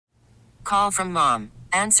Call from mom.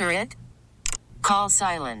 Answer it. Call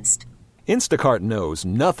silenced. Instacart knows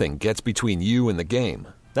nothing gets between you and the game.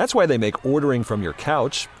 That's why they make ordering from your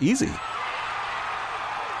couch easy.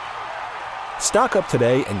 Stock up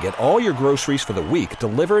today and get all your groceries for the week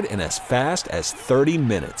delivered in as fast as 30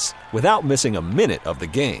 minutes without missing a minute of the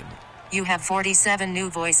game. You have 47 new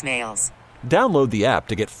voicemails. Download the app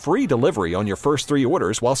to get free delivery on your first 3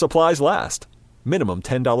 orders while supplies last. Minimum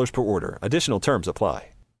 $10 per order. Additional terms apply.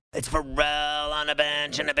 It's Pharrell on the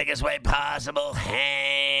bench in the biggest way possible,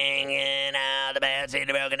 hanging out the bad seed,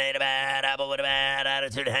 the broken eight, a bad apple with a bad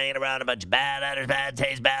attitude, hanging around a bunch of bad actors, bad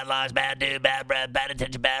taste, bad lies, bad dude, bad breath, bad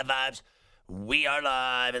attention, bad vibes. We are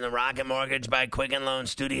live in the Rocket Mortgage by Quicken Loan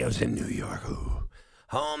Studios in New York. Ooh.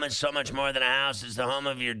 Home is so much more than a house. It's the home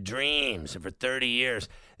of your dreams. And for 30 years,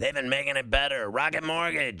 they've been making it better. Rocket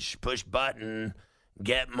Mortgage. Push button.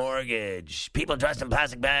 Get mortgage. People dressed in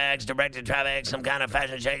plastic bags, directed traffic, some kind of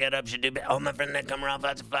fashion shake-it-up should do. Oh, my friend, they come around,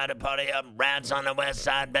 fast fly to party up. Rats on the west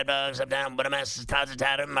side, bedbugs up down, but a mess is tods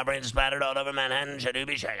tattered. My brains are splattered all over Manhattan. Should do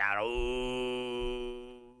be shake out. Ooh.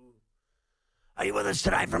 Are you with us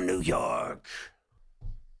tonight from New York?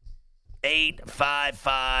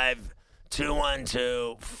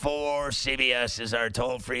 855-212-4CBS is our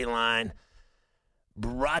toll-free line.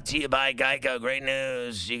 Brought to you by Geico. Great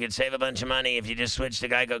news. You could save a bunch of money if you just switch to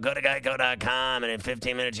Geico. Go to geico.com, and in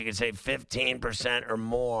 15 minutes, you can save 15% or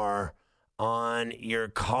more on your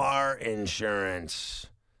car insurance.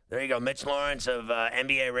 There you go. Mitch Lawrence of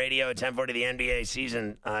NBA Radio at 1040. The NBA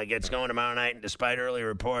season gets going tomorrow night, and despite early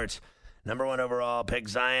reports, number 1 overall pick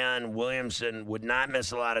Zion Williamson would not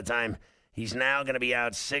miss a lot of time. He's now going to be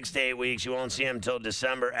out 6 to 8 weeks. You won't see him until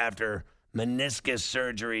December after meniscus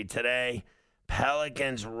surgery today.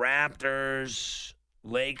 Pelicans, Raptors,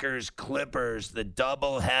 Lakers, Clippers, the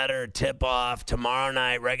doubleheader tip-off tomorrow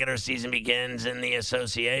night. Regular season begins in the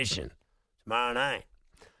association tomorrow night.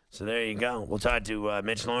 So there you go. We'll talk to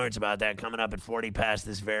Mitch Lawrence about that coming up at 40 past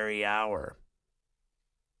this very hour.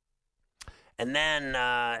 And then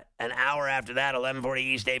an hour after that, 1140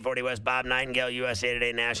 East, 840 West, Bob Nightingale, USA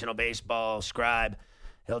Today National Baseball Scribe.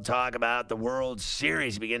 He'll talk about the World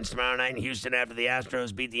Series. It begins tomorrow night in Houston after the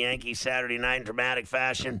Astros beat the Yankees Saturday night in dramatic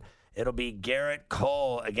fashion. It'll be Garrett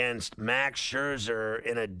Cole against Max Scherzer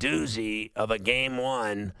in a doozy of a Game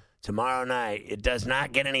 1 tomorrow night. It does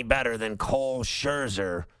not get any better than Cole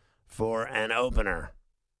Scherzer for an opener.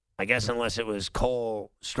 I guess unless it was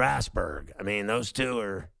Cole Strasburg. I mean, those two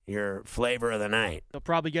are your flavor of the night. They'll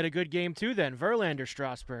probably get a good game, too, then. Verlander,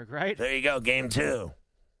 Strasburg, right? There you go, Game 2.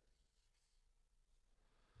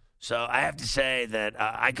 So I have to say that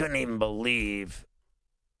I couldn't even believe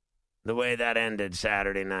the way that ended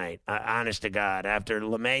Saturday night. Honest to God. After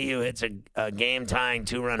LeMahieu hits a game-tying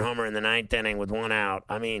 2-run homer in the 9th inning with 1 out,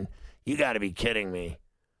 I mean, you got to be kidding me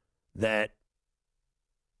that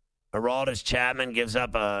Aroldis Chapman gives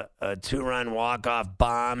up a 2-run walk-off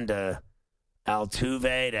bomb to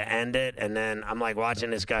Altuve to end it, and then I'm like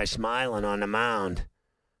watching this guy smiling on the mound.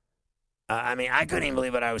 I mean, I couldn't even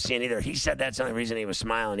believe what I was seeing either. He said that's the only reason he was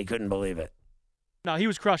smiling. He couldn't believe it. No, he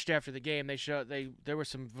was crushed after the game. There was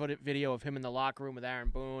some video of him in the locker room with Aaron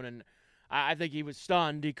Boone, and I think he was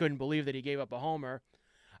stunned. He couldn't believe that he gave up a homer.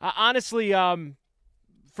 Honestly,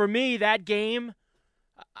 for me, that game,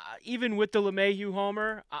 even with the LeMahieu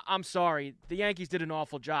homer, I'm sorry, the Yankees did an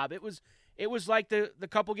awful job. It was like the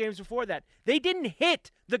couple games before that. They didn't hit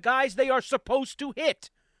the guys they are supposed to hit,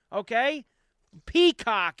 okay?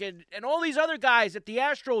 Peacock and all these other guys that the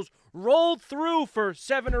Astros rolled through for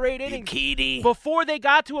 7 or 8 innings before they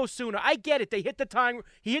got to Osuna. I get it. He hit the tying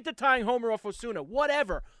homer off Osuna.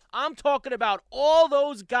 Whatever. I'm talking about all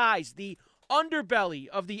those guys, the underbelly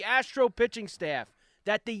of the Astro pitching staff,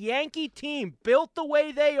 that the Yankee team built the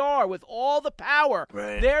way they are with all the power.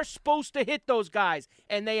 Right. They're supposed to hit those guys,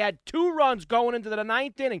 and they had 2 runs going into the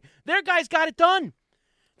 9th inning. Their guys got it done.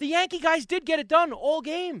 The Yankee guys did get it done all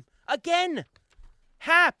game. Again.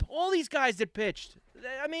 Happ, all these guys that pitched.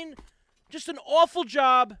 I mean, just an awful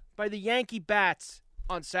job by the Yankee bats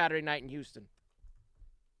on Saturday night in Houston.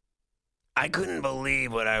 I couldn't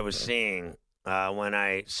believe what I was seeing when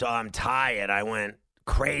I saw him tie it. I went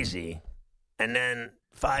crazy. And then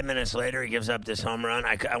 5 minutes later, he gives up this home run.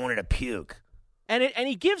 I wanted to puke. And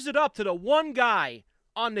he gives it up to the one guy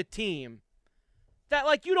on the team that,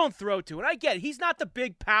 like, you don't throw to. And I get it. He's not the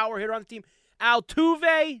big power hitter on the team.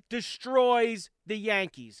 Altuve destroys the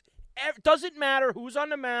Yankees. Doesn't matter who's on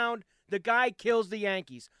the mound. The guy kills the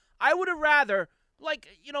Yankees. I would have rather,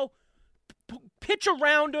 pitch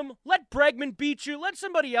around him. Let Bregman beat you. Let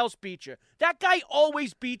somebody else beat you. That guy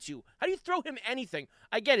always beats you. How do you throw him anything?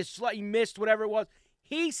 I get it. He missed, whatever it was.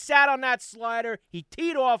 He sat on that slider. He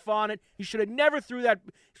teed off on it. He should have never threw that.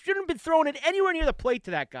 Shouldn't have been throwing it anywhere near the plate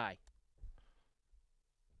to that guy.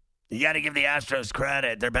 You got to give the Astros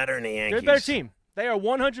credit. They're better than the Yankees. They're the better team. They are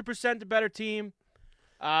 100% the better team.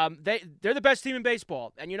 They're the best team in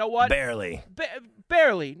baseball. And you know what? Barely.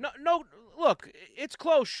 Barely. No. Look, it's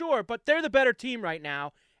close, sure, but they're the better team right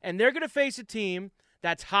now. And they're going to face a team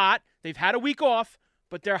that's hot. They've had a week off,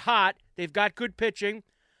 but they're hot. They've got good pitching.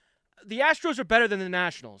 The Astros are better than the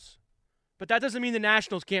Nationals, but that doesn't mean the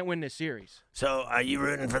Nationals can't win this series. So are you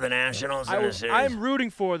rooting for the Nationals in this series? I'm rooting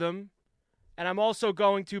for them, and I'm also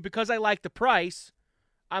going to, because I like the price,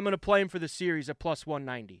 I'm going to play them for the series at plus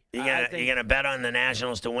 190. You're going to bet on the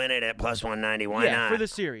Nationals to win it at plus 190. Why not? Yeah, for the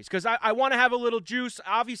series, because I want to have a little juice.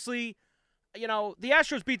 Obviously, you know, the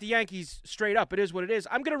Astros beat the Yankees straight up. It is what it is.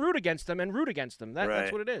 I'm going to root against them and root against them.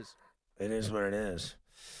 That's what it is. It is what it is.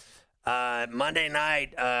 Monday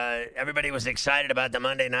night, everybody was excited about the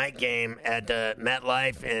Monday night game at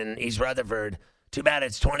MetLife in East Rutherford. Too bad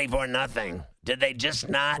it's 24-0. Did they just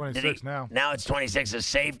not? 26 now. Now it's 26. A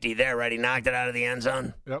safety there, right? He knocked it out of the end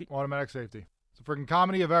zone? Yep, automatic safety. It's a freaking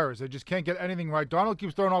comedy of errors. They just can't get anything right. Darnold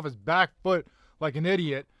keeps throwing off his back foot like an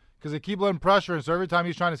idiot because they keep letting pressure, and so every time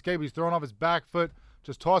he's trying to escape, he's throwing off his back foot,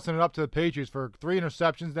 just tossing it up to the Patriots for 3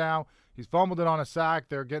 interceptions now. He's fumbled it on a sack.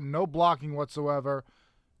 They're getting no blocking whatsoever.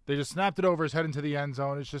 They just snapped it over his head into the end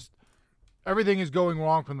zone. It's just everything is going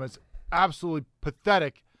wrong from them. It's absolutely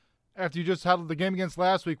pathetic. After you just had the game against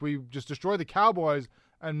last week where you just destroyed the Cowboys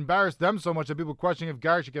and embarrassed them so much that people questioning if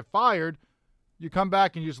Gary should get fired, you come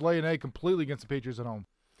back and you just lay an egg completely against the Patriots at home.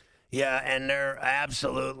 Yeah, and they're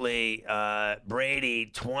absolutely Brady,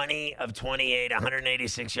 20 of 28,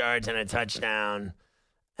 186 yards and a touchdown.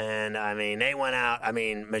 And, I mean, they went out. I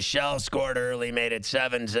mean, Michelle scored early, made it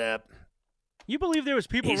 7-zip. You believe there was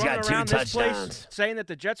people He's running got 2 around this place touchdowns. saying that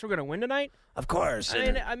the Jets were going to win tonight? Of course. I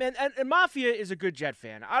mean, and Mafia is a good Jet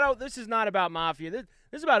fan. This is not about Mafia. This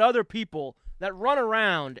is about other people that run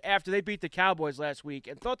around after they beat the Cowboys last week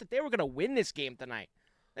and thought that they were going to win this game tonight.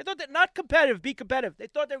 They thought that not competitive, be competitive. They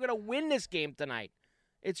thought they were going to win this game tonight.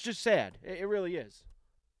 It's just sad. It really is.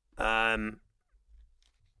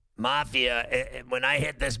 Mafia, when I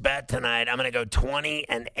hit this bet tonight, I'm going to go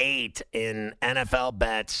 20-8 in NFL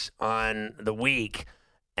bets on the week,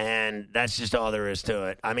 and that's just all there is to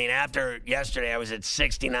it. I mean, after yesterday, I was at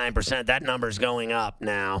 69%. That number's going up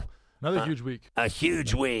now. Another huge week. A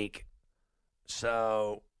huge week.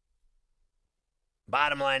 So,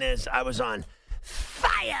 bottom line is, I was on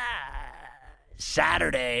fire.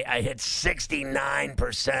 Saturday, I hit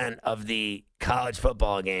 69% of the college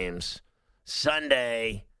football games.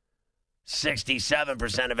 Sunday,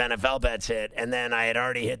 67% of NFL bets hit, and then I had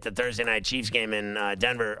already hit the Thursday night Chiefs game in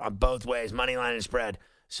Denver on both ways, money line and spread.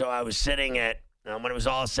 So I was sitting at, when it was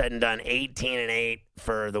all said and done, 18-8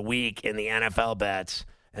 for the week in the NFL bets,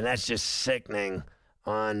 and that's just sickening.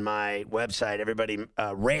 On my website, everybody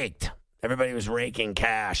raked. Everybody was raking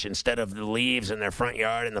cash instead of the leaves in their front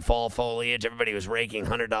yard and the fall foliage. Everybody was raking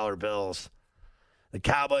 $100 bills. The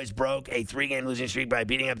Cowboys broke a 3-game losing streak by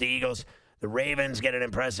beating up the Eagles. The Ravens get an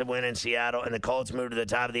impressive win in Seattle, and the Colts move to the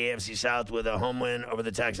top of the AFC South with a home win over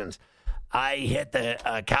the Texans. I hit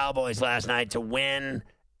the Cowboys last night to win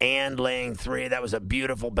and laying 3. That was a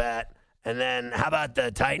beautiful bet. And then how about the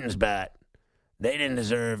Titans bet? They didn't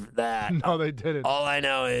deserve that. No, they didn't. All I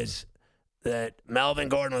know is that Melvin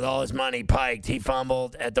Gordon, with all his money, piked. He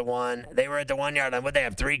fumbled at the 1. They were at the 1-yard line. Would they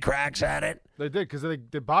have 3 cracks at it? They did because they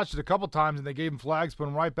botched it a couple times, and they gave him flags, put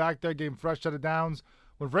him right back there, gave him fresh set of downs.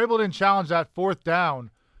 When Vrabel didn't challenge that 4th down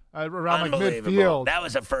around like midfield. That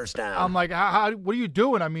was a first down. I'm like, what are you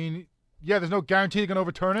doing? I mean, yeah, there's no guarantee you're going to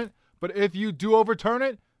overturn it, but if you do overturn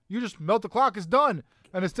it, you just melt the clock. It's done.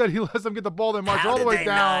 And instead, he lets them get the ball. They march all the way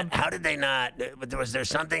down. How did they not? Was there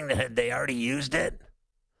something that they already used it?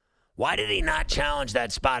 Why did he not challenge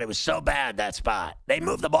that spot? It was so bad, that spot. They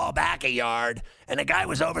moved the ball back a yard, and the guy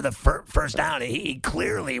was over the first down. He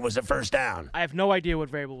clearly was a first down. I have no idea what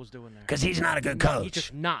Vrabel was doing there. Because he's not a good coach. No, he's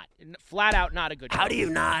just not. Flat out not a good coach. How do you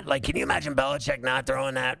not? Like, can you imagine Belichick not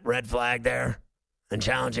throwing that red flag there and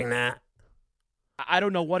challenging that? I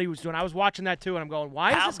don't know what he was doing. I was watching that, too, and I'm going,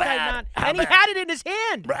 why is this guy not? And he had it in his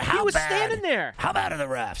hand. He was standing there. How bad are the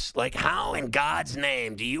refs? Like, how in God's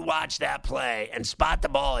name do you watch that play and spot the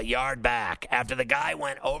ball a yard back after the guy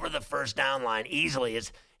went over the first down line easily? It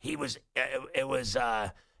was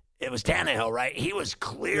Tannehill, right? He was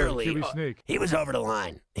clearly he was over the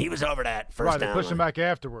line. He was over that first down line. Right, they pushed him back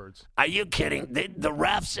afterwards. Are you kidding? The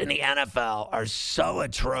refs in the NFL are so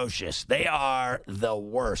atrocious. They are the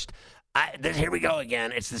worst. Here we go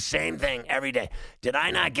again. It's the same thing every day. Did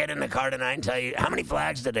I not get in the car tonight and tell you how many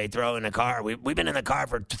flags did they throw in the car? We've been in the car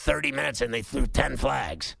for 30 minutes and they threw 10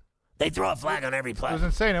 flags. They throw a flag on every play. It was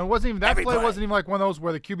insane. And it wasn't even that Every play play. wasn't even like one of those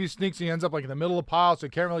where the QB sneaks and he ends up like in the middle of the pile, so you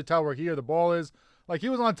can't really tell where he or the ball is. Like he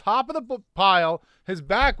was on top of the pile, his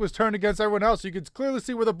back was turned against everyone else, so you could clearly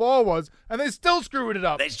see where the ball was, and they still screwed it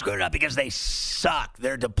up. They screwed it up because they suck.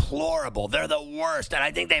 They're deplorable. They're the worst. And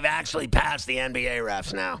I think they've actually passed the NBA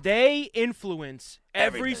refs now. They influence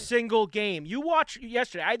every Everything. single game. You watch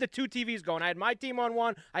yesterday. I had the two TVs going. I had my team on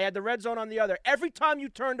one. I had the red zone on the other. Every time you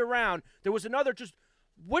turned around, there was another just,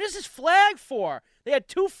 what is this flag for? They had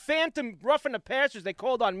two phantom roughing the passers they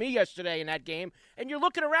called on me yesterday in that game. And you're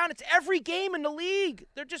looking around, it's every game in the league.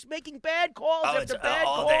 They're just making bad calls after bad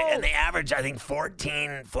all calls. day. And they average, I think,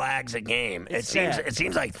 14 flags a game. It's seems sad. it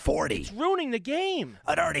seems like 40. It's ruining the game.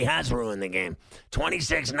 It already has ruined the game.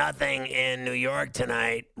 26-0 in New York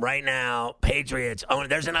tonight. Right now, Patriots own.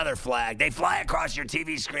 There's another flag. They fly across your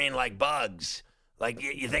TV screen like bugs. Like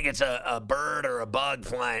you think it's a bird or a bug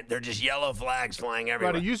flying. They're just yellow flags flying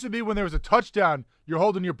everywhere. Right, it used to be when there was a touchdown, you're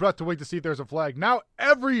holding your breath to wait to see if there's a flag. Now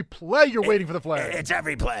every play you're waiting for the flag. It's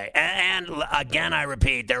every play. And again, I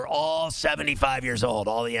repeat, they're all 75 years old.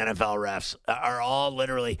 All the NFL refs are all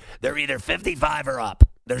literally, they're either 55 or up.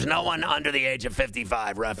 There's no one under the age of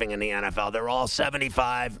 55 reffing in the NFL. They're all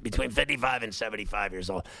 75, between 55 and 75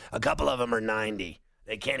 years old. A couple of them are 90.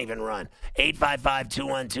 They can't even run.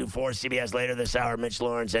 855-212-4CBS later this hour. Mitch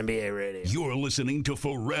Lawrence, NBA Radio. You're listening to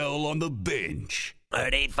Pharrell on the Bench. All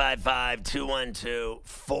right,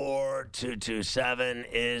 855-212-4227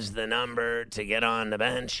 is the number to get on the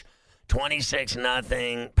bench.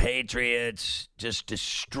 26-0 Patriots just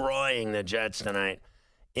destroying the Jets tonight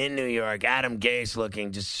in New York. Adam Gase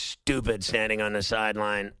looking just stupid standing on the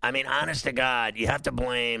sideline. I mean, honest to God, you have to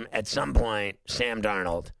blame at some point Sam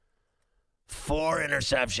Darnold. 4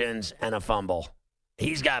 interceptions and a fumble.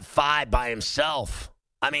 He's got 5 by himself.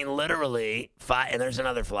 I mean, literally 5. And there's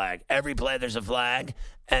another flag. Every play there's a flag.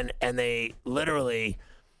 And they literally,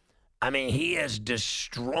 I mean, he is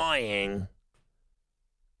destroying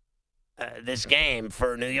this game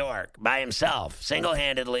for New York by himself.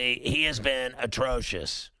 Single-handedly, he has been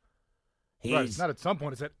atrocious. Right, it's not at some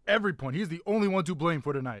point. It's at every point. He's the only one to blame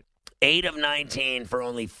for tonight. 8 of 19 for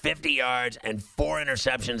only 50 yards and 4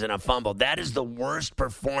 interceptions and a fumble. That is the worst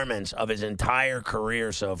performance of his entire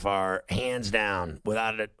career so far, hands down,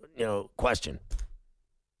 without a question.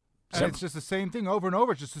 And it's just the same thing over and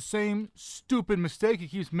over. It's just the same stupid mistake he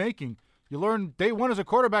keeps making. You learn day one as a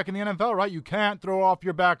quarterback in the NFL, right? You can't throw off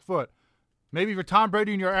your back foot. Maybe if you're Tom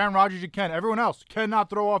Brady and you're Aaron Rodgers, you can. Everyone else cannot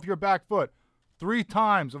throw off your back foot. 3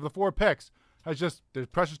 times of the 4 picks. The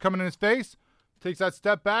pressure's coming in his face. Takes that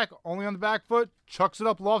step back, only on the back foot, chucks it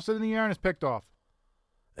up, lofts it in the air, and is picked off.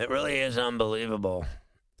 It really is unbelievable.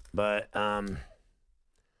 But, I'm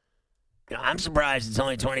surprised it's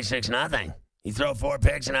only 26-0. You throw 4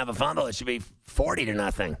 picks and have a fumble, it should be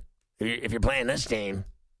 40-0 if you're playing this team.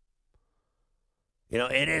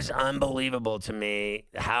 It is unbelievable to me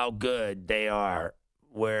how good they are,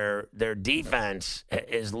 where their defense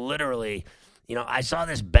is literally – I saw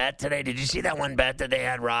this bet today. Did you see that one bet that they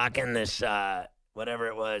had rocking? This, whatever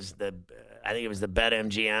it was, I think it was the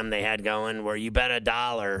BetMGM they had going, where you bet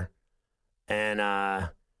 $1, and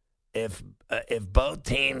if both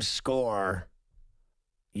teams score,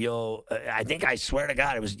 I swear to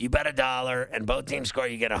God, it was you bet $1 and both teams score,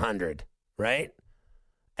 you get 100, right?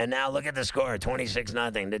 And now look at the score,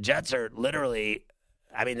 26-0. The Jets are literally,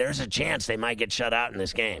 there's a chance they might get shut out in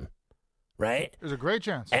this game. Right? There's a great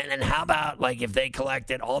chance. And how about, if they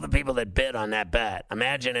collected all the people that bid on that bet?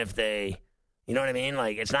 Imagine if they, you know what I mean?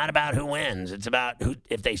 It's not about who wins. It's about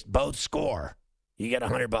if they both score, you get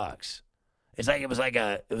 $100. It's like it was like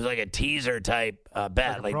a teaser type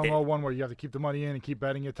bet. Like a promo one where you have to keep the money in and keep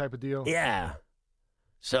betting it type of deal. Yeah.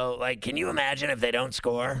 So, can you imagine if they don't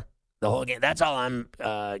score the whole game? That's all I'm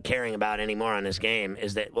caring about anymore on this game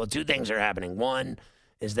is that, 2 things are happening. One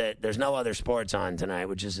is that there's no other sports on tonight,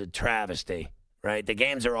 which is a travesty, right? The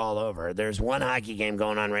games are all over. There's one hockey game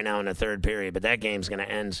going on right now in the third period, but that game's going to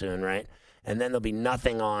end soon, right? And then there'll be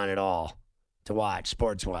nothing on at all to watch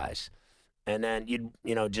sports-wise. And then you'd,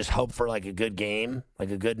 just hope for a good game, a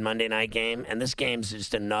good Monday night game. And this game's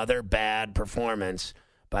just another bad performance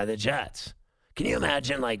by the Jets. Can you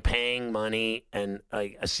imagine paying money and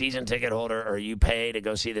a season ticket holder, or you pay to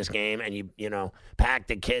go see this game, and you pack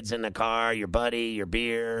the kids in the car, your buddy, your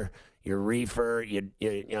beer, your reefer,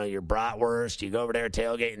 your bratwurst, you go over there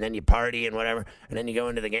tailgate, and then you party and whatever, and then you go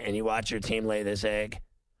into the game and you watch your team lay this egg,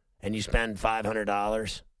 and you spend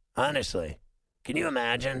 $500. Honestly, can you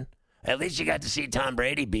imagine? At least you got to see Tom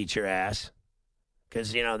Brady beat your ass.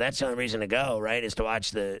 Because, that's the only reason to go, right, is to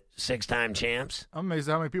watch the 6-time champs. I'm amazed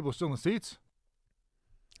at how many people are still in the seats.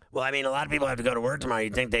 Well, a lot of people have to go to work tomorrow.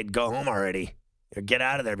 You'd think they'd go home already or get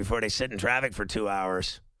out of there before they sit in traffic for 2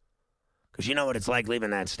 hours. Because you know what it's like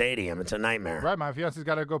leaving that stadium. It's a nightmare. Right, my fiance's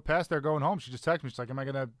got to go past there going home. She just texted me. She's like, am I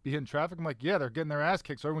going to be hitting traffic? I'm like, yeah, they're getting their ass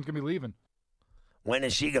kicked, so everyone's going to be leaving. When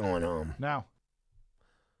is she going home? Now.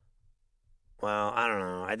 Well, I don't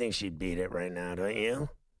know. I think she'd beat it right now, don't you?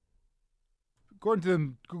 According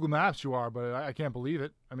to Google Maps, you are, but I can't believe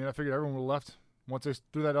it. I figured everyone would have left once they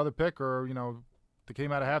threw that other pick or, they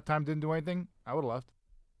came out of halftime, didn't do anything. I would have left.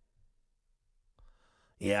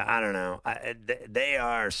 Yeah, I don't know. They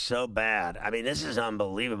are so bad. This is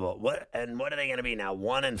unbelievable. What are they going to be now?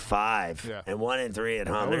 1-5 yeah. And 1-3 at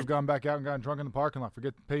home. I would have gone back out and gotten drunk in the parking lot.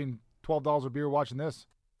 Forget paying $12 a beer watching this.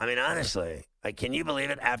 Honestly, can you believe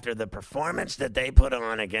it? After the performance that they put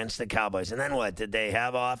on against the Cowboys, and then what? Did they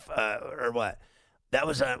have off or what? That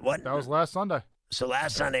was what? That was last Sunday. So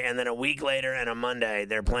last Sunday, and then a week later and a Monday,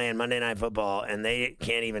 they're playing Monday Night Football, and they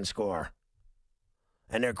can't even score.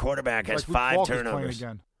 And their quarterback has 5 turnovers.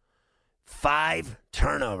 Again. 5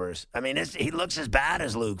 turnovers. He looks as bad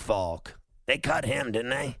as Luke Falk. They cut him,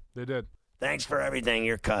 didn't they? They did. Thanks for everything.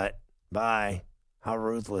 You're cut. Bye. How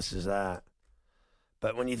ruthless is that?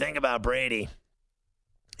 But when you think about Brady,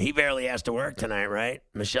 he barely has to work tonight, right?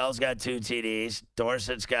 Michelle's got 2 TDs.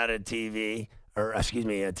 Dorsett's got a TD.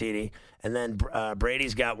 And then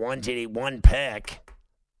Brady's got 1 TD, 1 pick.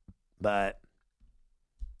 But,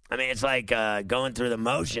 it's like going through the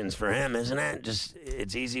motions for him, isn't it? Just,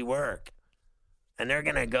 it's easy work. And they're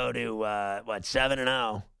going to go to,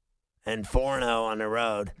 7-0 and 4-0 on the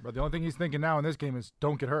road. But the only thing he's thinking now in this game is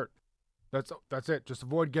don't get hurt. That's it. Just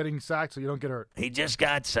avoid getting sacked so you don't get hurt. He just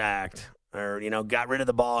got sacked or, got rid of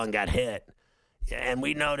the ball and got hit. And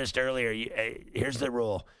we noticed earlier, here's the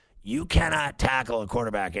rule. You cannot tackle a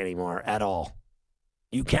quarterback anymore at all.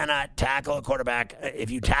 You cannot tackle a quarterback.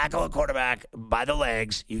 If you tackle a quarterback by the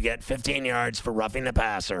legs, you get 15 yards for roughing the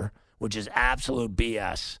passer, which is absolute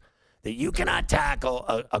BS. That you cannot tackle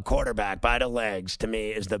a quarterback by the legs, to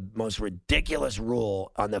me, is the most ridiculous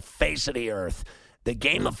rule on the face of the earth. The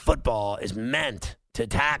game of football is meant to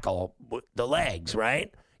tackle the legs,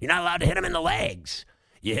 right? You're not allowed to hit him in the legs.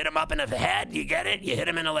 You hit him up in the head, you get it? You hit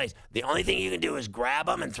him in the legs. The only thing you can do is grab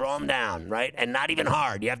him and throw him down, right? And not even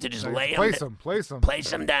hard. You have to just lay him.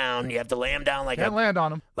 Place him down. You have to lay him down like Can't land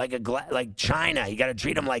on him. Like China. You got to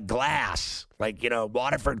treat him like glass, like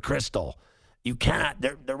Waterford crystal. You cannot.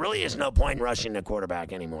 There really is no point in rushing the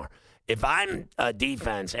quarterback anymore. If I'm a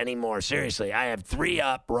defense anymore, seriously, I have 3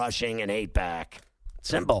 up rushing and 8 back.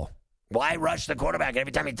 Simple. Why rush the quarterback?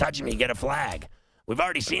 Every time you touch him, you get a flag. We've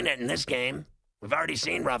already seen it in this game. We've already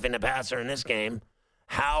seen roughing the passer in this game.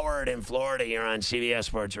 Howard in Florida, you're on CBS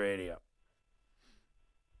Sports Radio.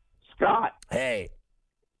 Scott. Hey.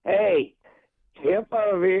 Hey. Tampa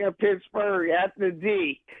over here, Pittsburgh at the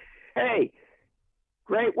D. Hey,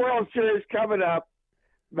 great World Series coming up.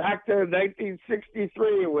 Back to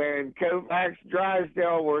 1963 when Koufax,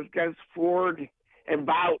 Drysdale was against Ford and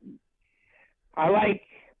Boughton. I like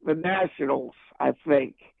the Nationals, I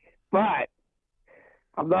think, but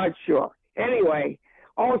I'm not sure. Anyway,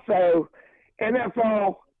 also,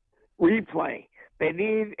 NFL replay. They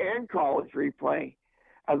need, and college replay.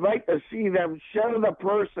 I'd like to see them show the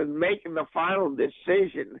person making the final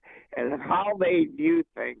decision and how they view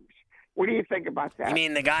things. What do you think about that? You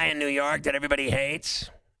mean the guy in New York that everybody hates?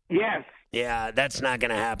 Yes. Yeah, that's not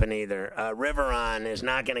going to happen either. Riveron is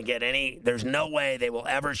not going to get any. There's no way they will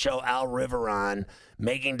ever show Al Riveron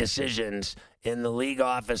making decisions in the league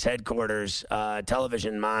office headquarters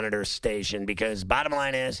television monitor station because bottom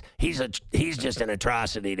line is he's just an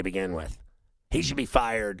atrocity to begin with. He should be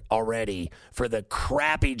fired already for the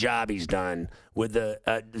crappy job he's done with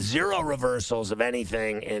the 0 reversals of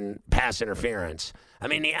anything in pass interference. I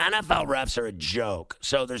mean, the NFL refs are a joke,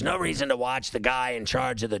 so there's no reason to watch the guy in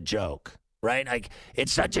charge of the joke, right? Like,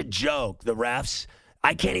 it's such a joke, the refs.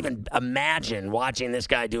 I can't even imagine watching this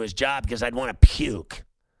guy do his job because I'd want to puke.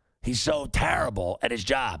 He's so terrible at his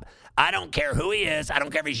job. I don't care who he is. I don't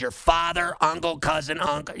care if he's your father, uncle, cousin,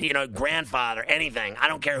 grandfather, anything. I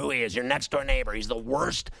don't care who he is. Your next door neighbor. He's the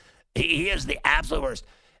worst. He is the absolute worst.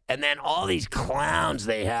 And then all these clowns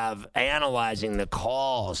they have analyzing the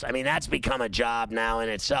calls. I mean, that's become a job now in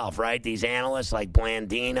itself, right? These analysts like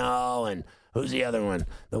Blandino and who's the other one?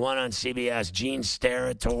 The one on CBS, Gene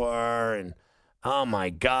Steratore. And, oh, my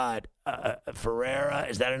God, Ferreira.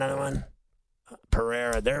 Is that another one?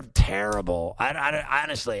 Pereira, they're terrible. I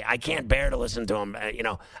honestly, I can't bear to listen to them.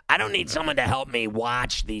 I don't need someone to help me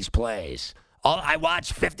watch these plays. I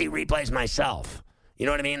watch 50 replays myself. You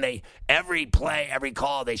know what I mean? Every play, every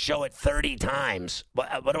call, they show it 30 times.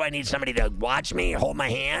 What do I need somebody to watch me, hold my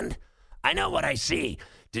hand? I know what I see.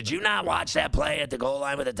 Did you not watch that play at the goal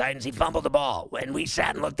line with the Titans? He fumbled the ball. And we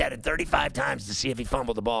sat and looked at it 35 times to see if he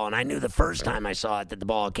fumbled the ball. And I knew the first time I saw it that the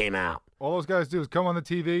ball came out. All those guys do is come on the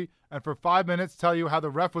TV and for 5 minutes tell you how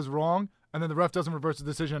the ref was wrong, and then the ref doesn't reverse the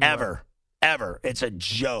decision anymore. Ever. It's a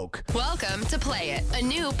joke. Welcome to Play It, a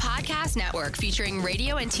new podcast network featuring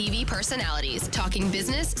radio and TV personalities talking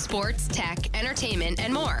business, sports, tech, entertainment,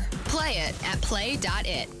 and more. Play it at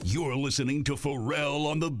play.it. You're listening to Pharrell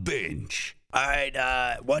on the Bench. All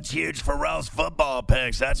right, what's huge? Pharrell's football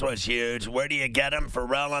picks. That's what's huge. Where do you get them?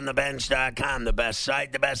 PharrellOnTheBench.com. The best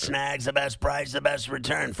site, the best snags, the best price, the best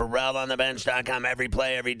return. PharrellOnTheBench.com. Every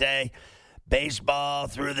play, every day. Baseball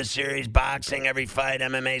through the series, boxing, every fight,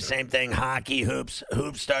 MMA, same thing. Hockey, hoops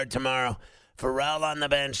start tomorrow.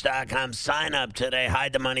 PharrellOnTheBench.com. Sign up today.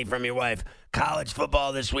 Hide the money from your wife. College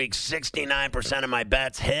football this week, 69% of my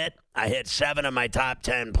bets hit. I hit 7 of my top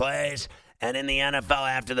 10 plays. And in the NFL,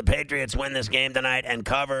 after the Patriots win this game tonight and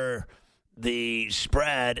cover the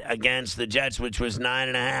spread against the Jets, which was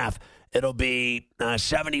 9.5, it'll be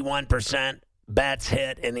 71% bets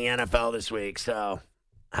hit in the NFL this week. So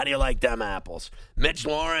how do you like them apples? Mitch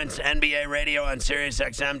Lawrence, NBA radio on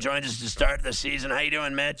SiriusXM, joins us to start the season. How you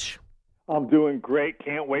doing, Mitch? I'm doing great.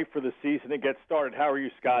 Can't wait for the season to get started. How are you,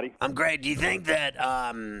 Scotty? I'm great. Do you think that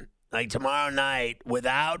like tomorrow night,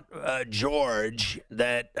 without George,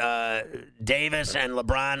 that Davis and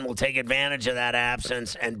LeBron will take advantage of that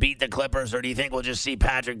absence and beat the Clippers, or do you think we'll just see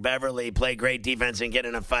Patrick Beverley play great defense and get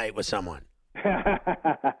in a fight with someone?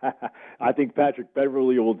 I think Patrick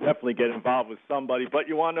Beverley will definitely get involved with somebody. But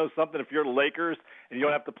you want to know something? If you're the Lakers and you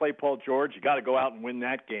don't have to play Paul George, you got to go out and win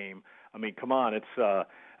that game. I mean, come on,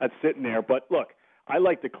 that's sitting there. But look, I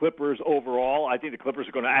like the Clippers overall. I think the Clippers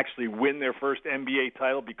are going to actually win their first NBA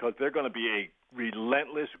title because they're going to be a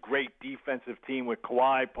relentless, great defensive team with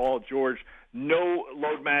Kawhi, Paul George. No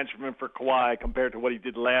load management for Kawhi compared to what he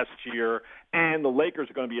did last year. And the Lakers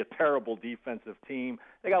are going to be a terrible defensive team.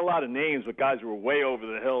 They got a lot of names with guys who are way over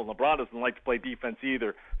the hill. LeBron doesn't like to play defense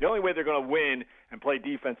either. The only way they're going to win and play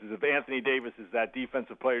defense is if Anthony Davis is that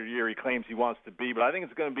defensive player of the year he claims he wants to be. But I think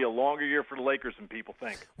it's going to be a longer year for the Lakers than people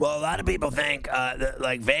think. Well, a lot of people think,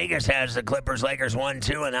 like Vegas has the Clippers-Lakers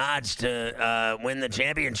 1-2 in odds to win the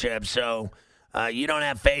championship. So you don't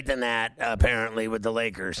have faith in that, apparently, with the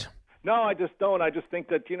Lakers. No, I just don't. I just think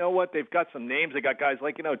that, you know what, they've got some names. They got guys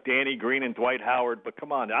like, Danny Green and Dwight Howard. But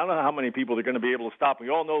come on, I don't know how many people they're going to be able to stop. We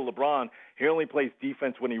all know LeBron, he only plays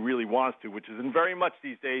defense when he really wants to, which isn't very much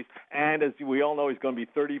these days. And as we all know, he's going to be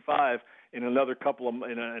 35 in another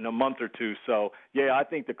in a month or two. So, yeah, I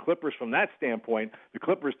think the Clippers from that standpoint, the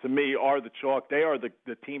Clippers to me are the chalk. They are the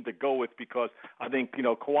team to go with because I think,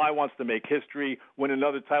 Kawhi wants to make history, win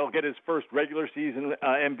another title, get his first regular season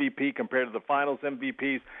MVP compared to the finals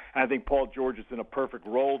MVPs. And I think Paul George is in a perfect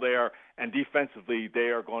role there. And defensively, they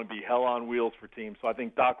are going to be hell on wheels for teams. So I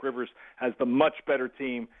think Doc Rivers has the much better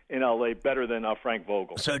team in L.A., better than Frank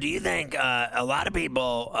Vogel. So do you think a lot of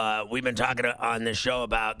people, we've been talking on this show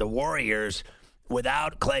about the Warriors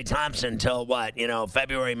without Klay Thompson till what,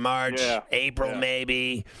 February, March, April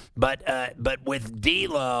maybe. But with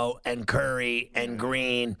D'Lo and Curry and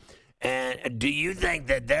Green, and do you think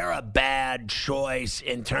that they're a bad choice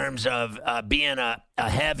in terms of being a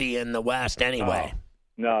heavy in the West anyway?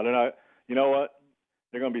 No, they're not. You know what?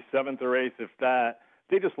 They're going to be 7th or 8th, if that.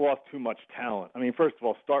 They just lost too much talent. I mean, first of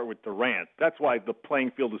all, start with Durant. That's why the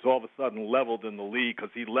playing field is all of a sudden leveled in the league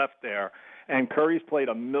because he left there. And Curry's played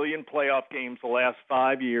 1 million playoff games the last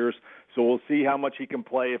 5 years, so we'll see how much he can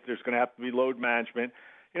play if there's going to have to be load management.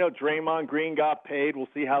 Draymond Green got paid. We'll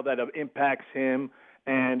see how that impacts him.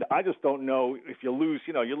 And I just don't know if you lose,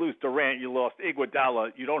 you lose Durant, you lost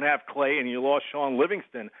Iguodala, you don't have Klay, and you lost Sean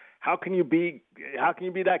Livingston. How can you be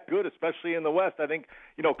that good, especially in the West? I think,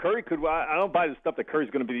 Curry could. I don't buy the stuff that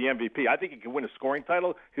Curry's going to be the MVP. I think he can win a scoring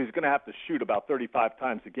title. He's going to have to shoot about 35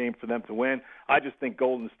 times a game for them to win. I just think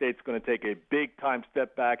Golden State's going to take a big-time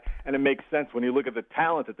step back, and it makes sense when you look at the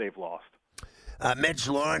talent that they've lost. Mitch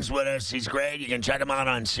Lawrence with us. He's great. You can check him out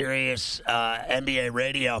on Sirius NBA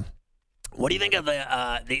Radio. What do you think of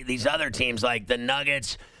these other teams like the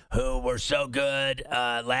Nuggets, who were so good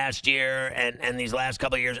last year and these last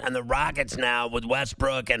couple of years, and the Rockets now with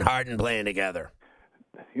Westbrook and Harden playing together?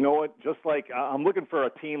 You know what? Just like I'm looking for a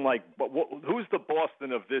team like, who's the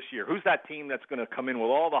Boston of this year? Who's that team that's going to come in with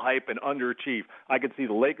all the hype and underachieve? I could see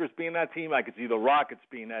the Lakers being that team. I could see the Rockets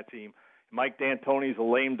being that team. Mike D'Antoni's a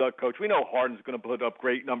lame duck coach. We know Harden's going to put up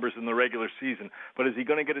great numbers in the regular season, but is he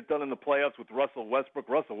going to get it done in the playoffs with Russell Westbrook?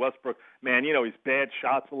 Russell Westbrook, man, he's bad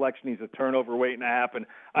shot selection. He's a turnover waiting to happen.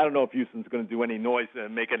 I don't know if Houston's going to do any noise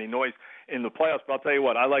and make any noise in the playoffs, but I'll tell you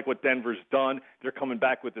what, I like what Denver's done. They're coming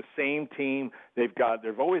back with the same team. They've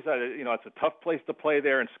always had it's a tough place to play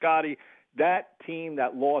there. And Scotty, that team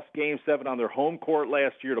that lost Game 7 on their home court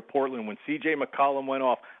last year to Portland when C.J. McCollum went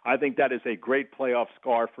off, I think that is a great playoff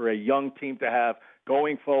scar for a young team to have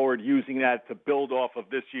going forward, using that to build off of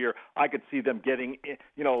this year. I could see them getting, at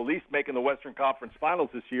least making the Western Conference Finals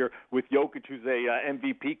this year with Jokic, who's a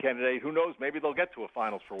MVP candidate. Who knows? Maybe they'll get to a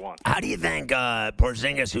Finals for once. How do you think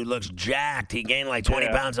Porzingis, who looks jacked, he gained like 20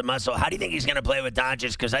 pounds of muscle, how do you think he's going to play with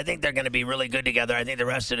Doncic? Because I think they're going to be really good together. I think the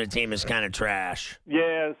rest of the team is kind of trash.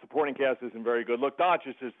 Yeah, the supporting cast isn't very good. Look,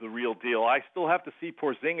 Doncic is the real deal. I still have to see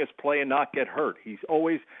Porzingis play and not get hurt. He's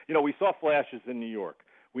always, we saw flashes in New York.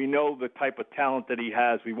 We know the type of talent that he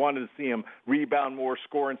has. We wanted to see him rebound more,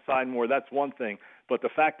 score inside more. That's one thing. But the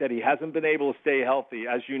fact that he hasn't been able to stay healthy,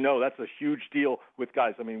 as you know, that's a huge deal with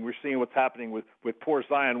guys. I mean, we're seeing what's happening with poor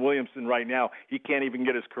Zion Williamson right now. He can't even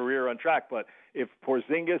get his career on track. But if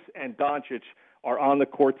Porzingis and Doncic are on the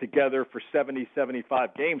court together for 70,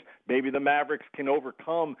 75 games, maybe the Mavericks can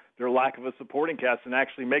overcome their lack of a supporting cast and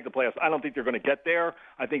actually make the playoffs. I don't think they're going to get there.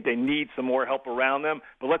 I think they need some more help around them.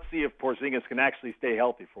 But let's see if Porzingis can actually stay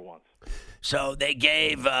healthy for once. So they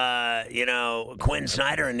gave, Quinn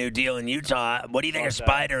Snyder a new deal in Utah. What do you think of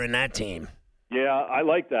Spider and that team? Yeah, I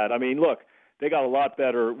like that. I mean, look, they got a lot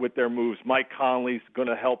better with their moves. Mike Conley's going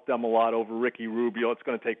to help them a lot over Ricky Rubio. It's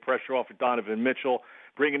going to take pressure off of Donovan Mitchell.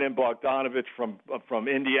 Bringing in Bogdanovich from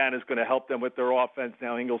Indiana is going to help them with their offense.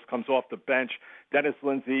 Now Ingles comes off the bench. Dennis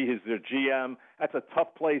Lindsey is their GM. That's a tough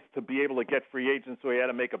place to be able to get free agents, so he had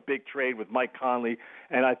to make a big trade with Mike Conley,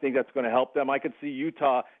 and I think that's going to help them. I could see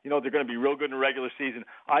Utah, they're going to be real good in the regular season.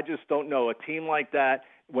 I just don't know. A team like that,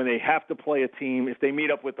 when they have to play a team, if they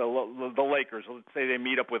meet up with the Lakers, let's say they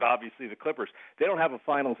meet up with, obviously, the Clippers, they don't have a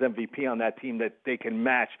finals MVP on that team that they can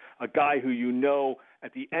match. A guy who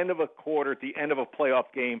at the end of a quarter, at the end of a playoff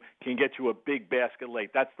game, can get you a big basket late.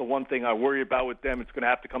 That's the one thing I worry about with them. It's going to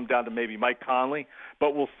have to come down to maybe Mike Conley,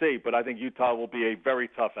 but we'll see. But I think Utah will be a very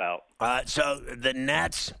tough out. So the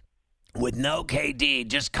Nets, with no KD,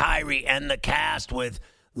 just Kyrie and the cast with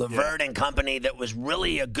LeVert and company, that was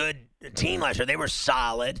really a good team last year. They were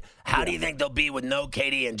solid. How do you think they'll be with no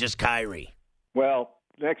KD and just Kyrie? Well,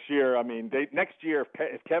 next year,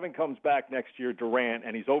 if Kevin comes back next year, Durant,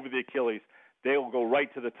 and he's over the Achilles, they will go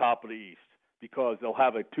right to the top of the East because they'll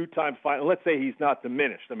have a two-time final. Let's say he's not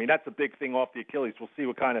diminished. I mean, that's a big thing off the Achilles. We'll see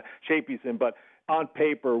what kind of shape he's in. But on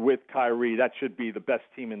paper with Kyrie, that should be the best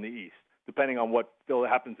team in the East, depending on what still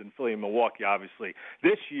happens in Philly and Milwaukee, obviously.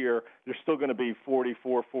 This year, there's still going to be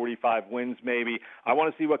 44, 45 wins maybe. I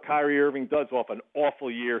want to see what Kyrie Irving does off an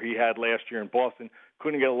awful year he had last year in Boston.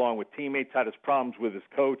 Couldn't get along with teammates, had his problems with his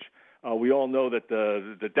coach. We all know that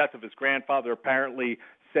the death of his grandfather apparently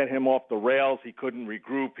sent him off the rails. He couldn't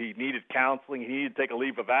regroup. He needed counseling. He needed to take a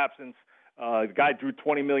leave of absence. The guy drew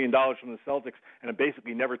 $20 million from the Celtics and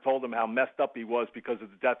basically never told him how messed up he was because of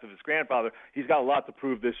the death of his grandfather. He's got a lot to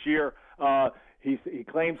prove this year. He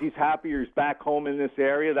claims he's happy or he's back home in this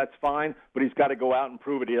area. That's fine, but he's got to go out and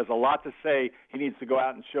prove it. He has a lot to say. He needs to go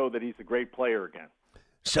out and show that he's a great player again.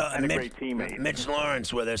 So, and a great teammate. Mitch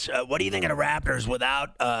Lawrence with us. What do you think of the Raptors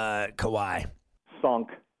without Kawhi? Sunk.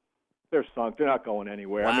 They're sunk. They're not going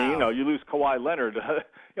anywhere. Wow. I mean, you lose Kawhi Leonard.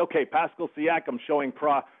 Okay, Pascal Siakam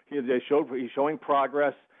he's showing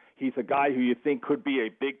progress. He's a guy who you think could be a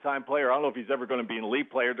big-time player. I don't know if he's ever going to be an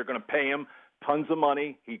elite player. They're going to pay him tons of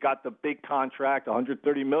money. He got the big contract,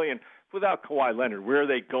 $130 million. Without Kawhi Leonard, where are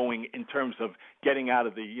they going in terms of getting out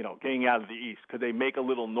of the East? Could they make a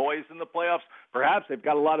little noise in the playoffs? Perhaps. They've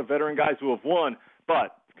got a lot of veteran guys who have won,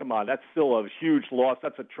 but come on, that's still a huge loss.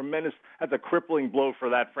 That's a crippling blow for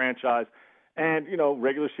that franchise. And,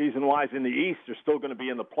 regular season-wise in the East, they're still going to be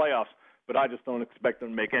in the playoffs, but I just don't expect them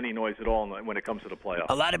to make any noise at all when it comes to the playoffs.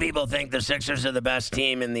 A lot of people think the Sixers are the best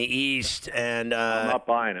team in the East, and I'm not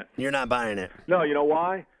buying it. You're not buying it? No, you know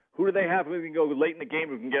why? Who do they have who can go late in the game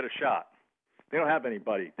who can get a shot? They don't have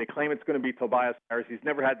anybody. They claim it's going to be Tobias Harris. He's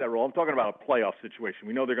never had that role. I'm talking about a playoff situation.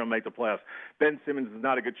 We know they're going to make the playoffs. Ben Simmons is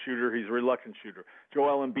not a good shooter. He's a reluctant shooter.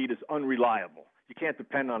 Joel Embiid is unreliable. You can't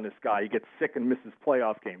depend on this guy. He gets sick and misses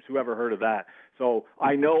playoff games. Who ever heard of that? So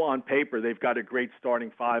I know on paper they've got a great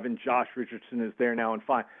starting five, and Josh Richardson is there now and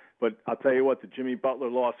fine. But I'll tell you what, the Jimmy Butler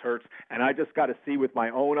loss hurts, and I just got to see with my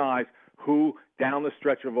own eyes who down the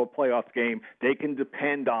stretch of a playoff game they can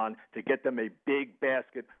depend on to get them a big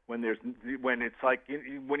basket when it's like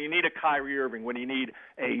when you need a Kyrie Irving, when you need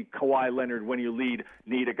a Kawhi Leonard, when you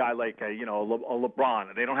need a guy like a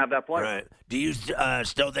LeBron. They don't have that player. Right. Do you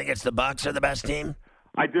still think it's the Bucks are the best team?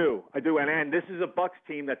 I do, and this is a Bucks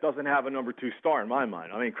team that doesn't have a number 2 star in my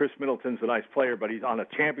mind. I mean, Chris Middleton's a nice player, but he's on a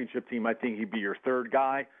championship team. I think he'd be your third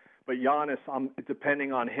guy. But Giannis,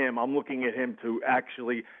 depending on him, I'm looking at him to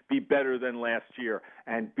actually be better than last year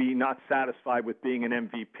and be not satisfied with being an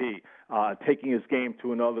MVP, taking his game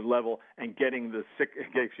to another level and getting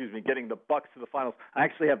the Bucks to the finals. I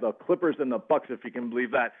actually have the Clippers and the Bucks, if you can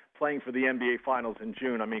believe that, playing for the NBA Finals in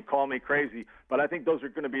June. I mean, call me crazy, but I think those are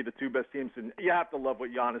going to be the 2 best teams. And you have to love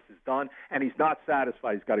what Giannis has done, and he's not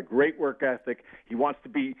satisfied. He's got a great work ethic. He wants to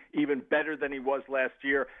be even better than he was last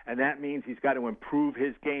year, and that means he's got to improve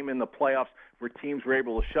his game in the playoffs where teams were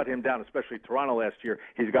able to shut him down, especially Toronto last year.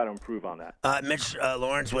 He's got to improve on that. Mitch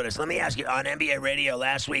Lawrence with us. Let me ask you, on NBA radio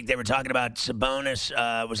last week, they were talking about Sabonis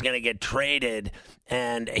was going to get traded,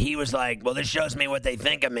 and he was like, well, this shows me what they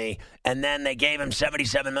think of me, and then they gave him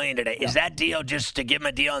 $77 million today. Yeah. Is that deal just to give him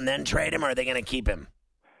a deal and then trade him, or are they going to keep him?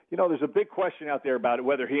 There's a big question out there about it,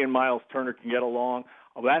 whether he and Miles Turner can get along.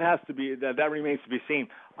 That remains to be seen.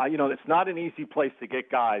 It's not an easy place to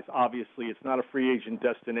get guys. Obviously, it's not a free agent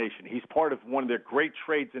destination. He's part of one of their great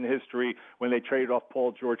trades in history when they traded off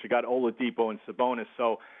Paul George. They got Oladipo and Sabonis.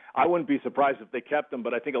 So I wouldn't be surprised if they kept him,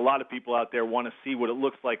 but I think a lot of people out there want to see what it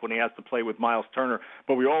looks like when he has to play with Miles Turner.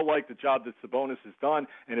 But we all like the job that Sabonis has done,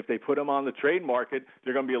 and if they put him on the trade market,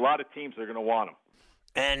 there are going to be a lot of teams that are going to want him.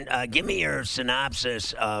 And give me your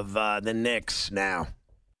synopsis of the Knicks now.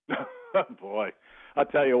 Boy. I'll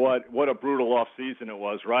tell you what a brutal offseason it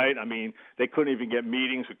was, right? I mean, they couldn't even get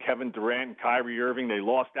meetings with Kevin Durant and Kyrie Irving. They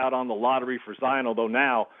lost out on the lottery for Zion, although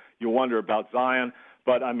now you wonder about Zion.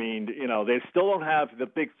 But, I mean, they still don't have – the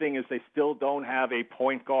big thing is they still don't have a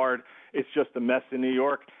point guard. It's just a mess in New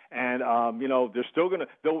York. And, they're still going to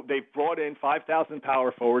 – they've brought in 5,000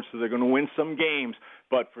 power forwards, so they're going to win some games.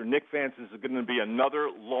 But for Knicks fans, this is going to be another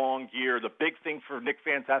long year. The big thing for Knicks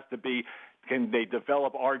fans has to be – can they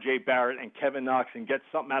develop R.J. Barrett and Kevin Knox and get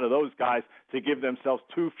something out of those guys to give themselves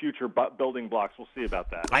 2 future building blocks? We'll see about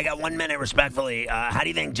that. I got 1 minute, respectfully. How do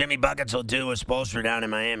you think Jimmy Buckets will do with Spoelstra down in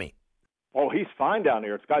Miami? Oh, he's fine down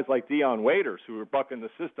there. It's guys like Dion Waiters who are bucking the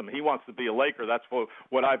system. He wants to be a Laker. That's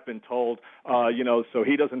what I've been told, so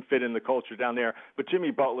he doesn't fit in the culture down there. But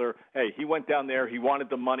Jimmy Butler, hey, he went down there. He wanted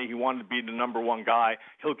the money. He wanted to be the number 1 guy.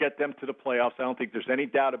 He'll get them to the playoffs. I don't think there's any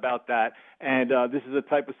doubt about that. And this is the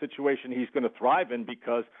type of situation he's going to thrive in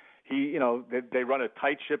because they run a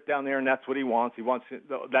tight ship down there, and that's what he wants. He wants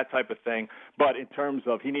that type of thing. But in terms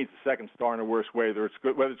of he needs a second star in a worse way, whether it's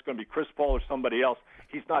going to be Chris Paul or somebody else,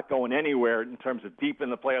 he's not going anywhere in terms of deep in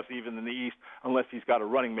the playoffs, even in the East, unless he's got a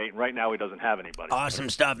running mate. And right now he doesn't have anybody. Awesome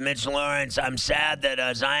stuff, Mitch Lawrence. I'm sad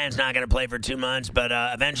that Zion's not going to play for 2 months, but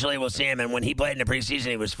eventually we'll see him. And when he played in the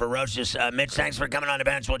preseason, he was ferocious. Mitch, thanks for coming on the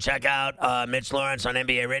bench. We'll check out Mitch Lawrence on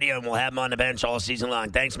NBA Radio, and we'll have him on the bench all season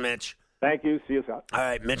long. Thanks, Mitch. Thank you. See you, Scott. All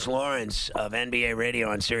right, Mitch Lawrence of NBA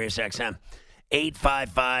Radio on Sirius XM.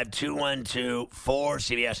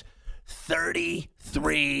 855-212-4CBS.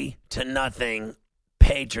 33-0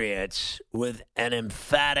 Patriots with an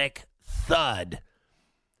emphatic thud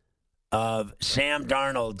of Sam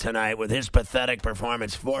Darnold tonight with his pathetic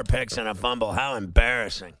performance. 4 picks and a fumble. How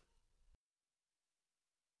embarrassing.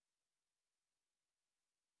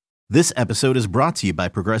 This episode is brought to you by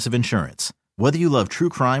Progressive Insurance. Whether you love true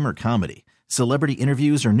crime or comedy, celebrity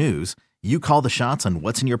interviews or news, you call the shots on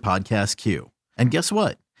what's in your podcast queue. And guess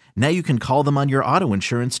what? Now you can call them on your auto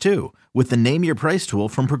insurance too with the Name Your Price tool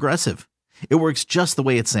from Progressive. It works just the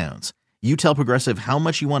way it sounds. You tell Progressive how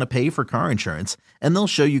much you want to pay for car insurance, and they'll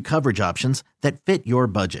show you coverage options that fit your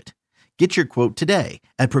budget. Get your quote today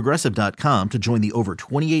at Progressive.com to join the over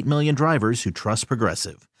 28 million drivers who trust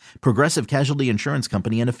Progressive. Progressive Casualty Insurance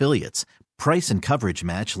Company and Affiliates. Price and coverage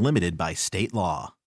match limited by state law.